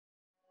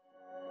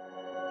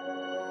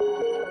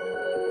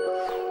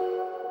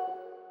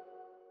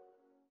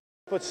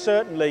But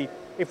certainly,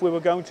 if we were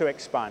going to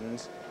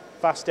expand,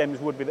 Fastems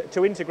would be,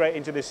 to integrate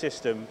into this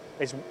system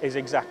is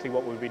exactly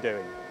what we'd be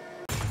doing.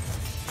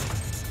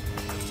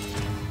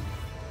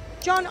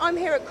 Jon, I'm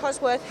here at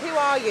Cosworth. Who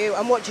are you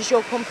and what does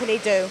your company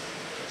do?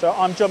 So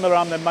I'm Jon Miller,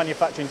 I'm the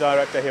manufacturing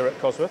director here at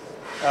Cosworth.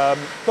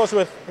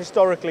 Cosworth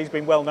historically has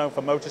been well known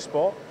for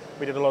motorsport.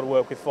 We did a lot of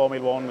work with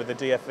Formula 1 with the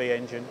DFV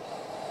engine.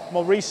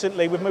 More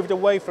recently, we've moved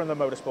away from the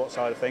motorsport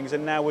side of things,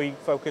 and now we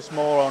focus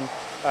more on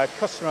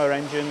customer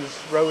engines,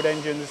 road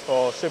engines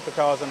for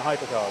supercars and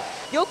hypercars.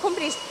 Your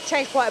company's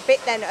changed quite a bit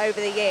then over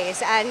the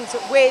years, and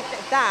with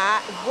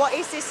that, what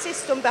is this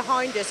system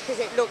behind us? Because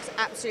it looks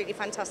absolutely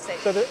fantastic.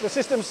 So the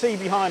system C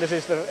behind us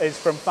is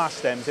from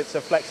Fastems. It's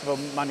a flexible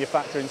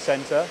manufacturing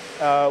centre.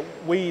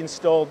 We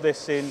installed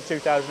this in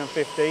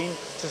 2015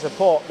 to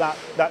support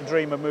that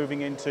dream of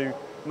moving into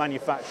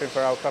manufacturing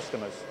for our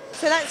customers.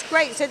 So that's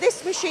great. So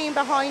this machine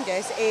behind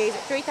us is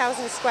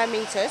 3,000 square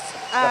metres.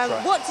 That's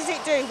right. What does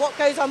it do? What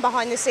goes on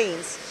behind the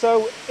scenes?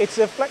 So it's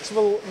a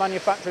flexible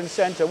manufacturing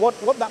centre.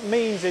 What that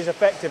means is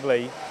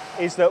effectively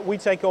is that we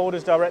take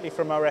orders directly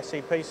from our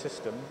SEP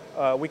system.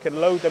 We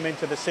can load them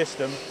into the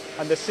system,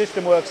 and the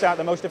system works out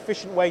the most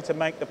efficient way to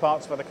make the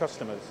parts for the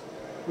customers.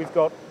 We've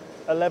got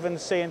 11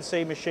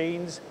 CNC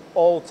machines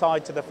all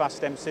tied to the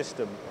Fastems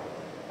system.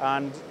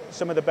 And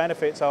some of the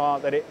benefits are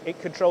that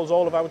it controls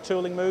all of our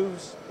tooling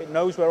moves, it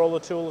knows where all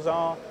the tools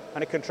are,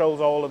 and it controls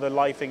all of the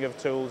lifing of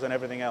tools and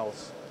everything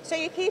else. So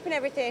you're keeping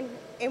everything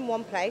in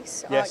one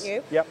place, yes. Aren't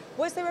you? Yep.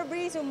 Was there a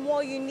reason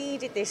why you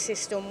needed this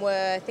system?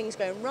 Were things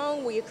going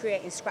wrong? Were you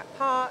creating scrap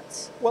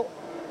parts? Well,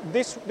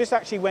 this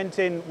actually went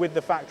in with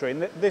the factory,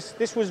 and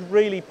this was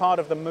really part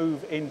of the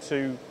move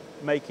into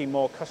making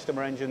more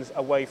customer engines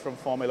away from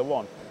Formula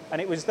 1. And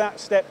it was that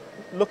step,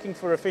 looking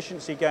for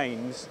efficiency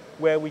gains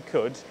where we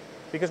could,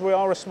 because we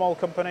are a small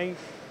company,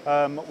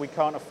 we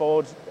can't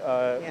afford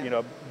you know,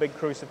 a big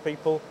crews of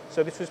people.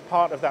 So this was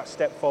part of that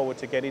step forward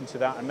to get into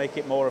that and make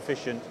it more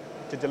efficient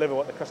to deliver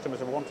what the customers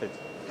have wanted.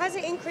 Has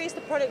it increased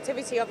the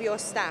productivity of your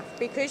staff?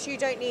 Because you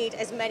don't need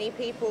as many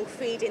people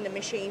feeding the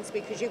machines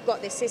because you've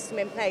got this system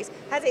in place.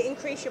 Has it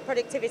increased your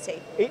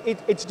productivity?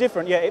 It's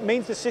different, yeah. It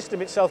means the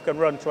system itself can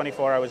run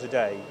 24 hours a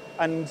day.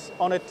 And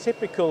on a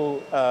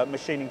typical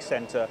machining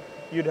centre,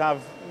 you'd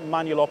have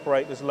manual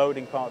operators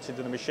loading parts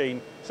into the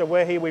machine. So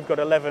we're here, we've got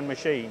 11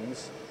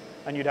 machines,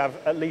 and you'd have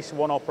at least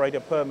one operator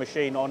per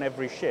machine on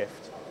every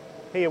shift.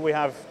 Here we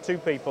have 2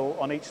 people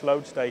on each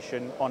load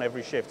station on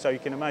every shift. So you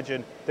can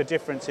imagine the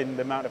difference in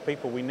the amount of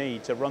people we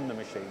need to run the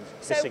machines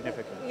is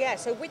significant. Yeah,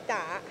 so with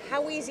that,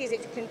 how easy is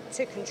it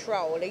to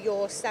control? Are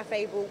your staff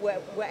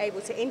were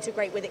able to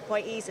integrate with it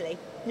quite easily?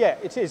 Yeah,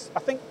 it is. I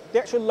think the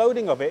actual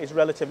loading of it is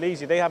relatively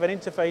easy. They have an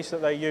interface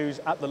that they use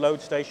at the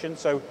load station,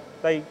 so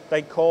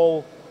they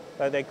call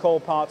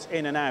parts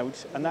in and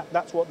out, and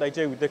that's what they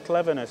do. The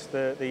cleverness,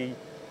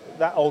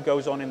 that all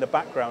goes on in the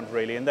background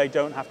really, and they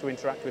don't have to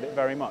interact with it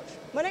very much.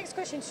 My next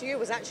question to you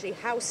was actually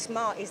how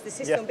smart is the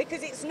system? Yeah.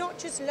 Because it's not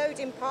just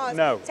loading parts,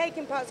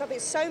 taking parts off,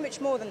 it's so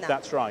much more than that.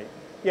 That's right.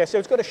 Yeah, so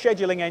it's got a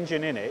scheduling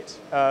engine in it,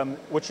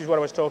 which is what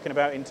I was talking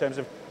about in terms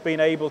of being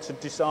able to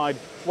decide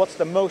what's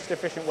the most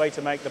efficient way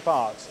to make the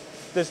parts.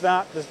 There's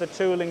the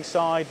tooling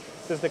side,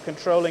 there's the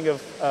controlling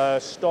of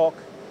stock.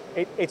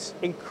 It's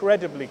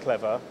incredibly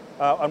clever,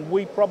 and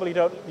we probably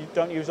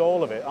don't use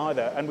all of it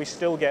either, and we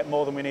still get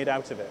more than we need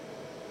out of it.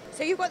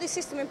 So you've got this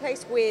system in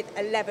place with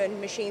 11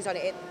 machines on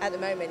it at the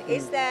moment.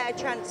 Is there a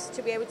chance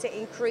to be able to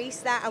increase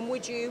that, and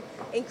would you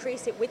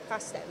increase it with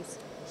Fastems?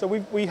 So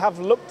we have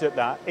looked at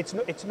that.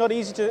 It's not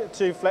easy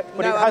to flex,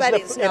 but no,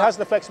 it has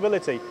the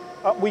flexibility.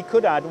 We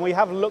could add, and we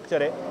have looked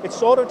at it. It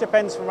sort of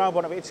depends from our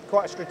point of view. It's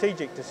quite a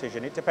strategic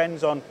decision. It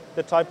depends on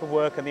the type of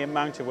work and the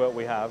amount of work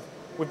we have.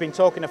 We've been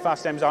talking to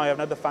Fastems. I have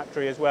another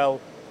factory as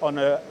well on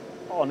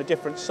a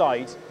different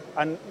site,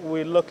 and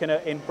we're looking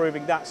at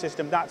improving that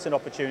system. That's an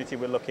opportunity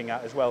we're looking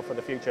at as well for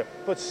the future.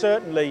 But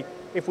certainly,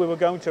 if we were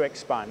going to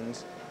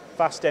expand,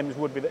 Fastems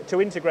would be,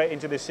 to integrate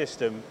into this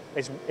system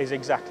is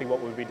exactly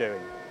what we'd be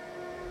doing.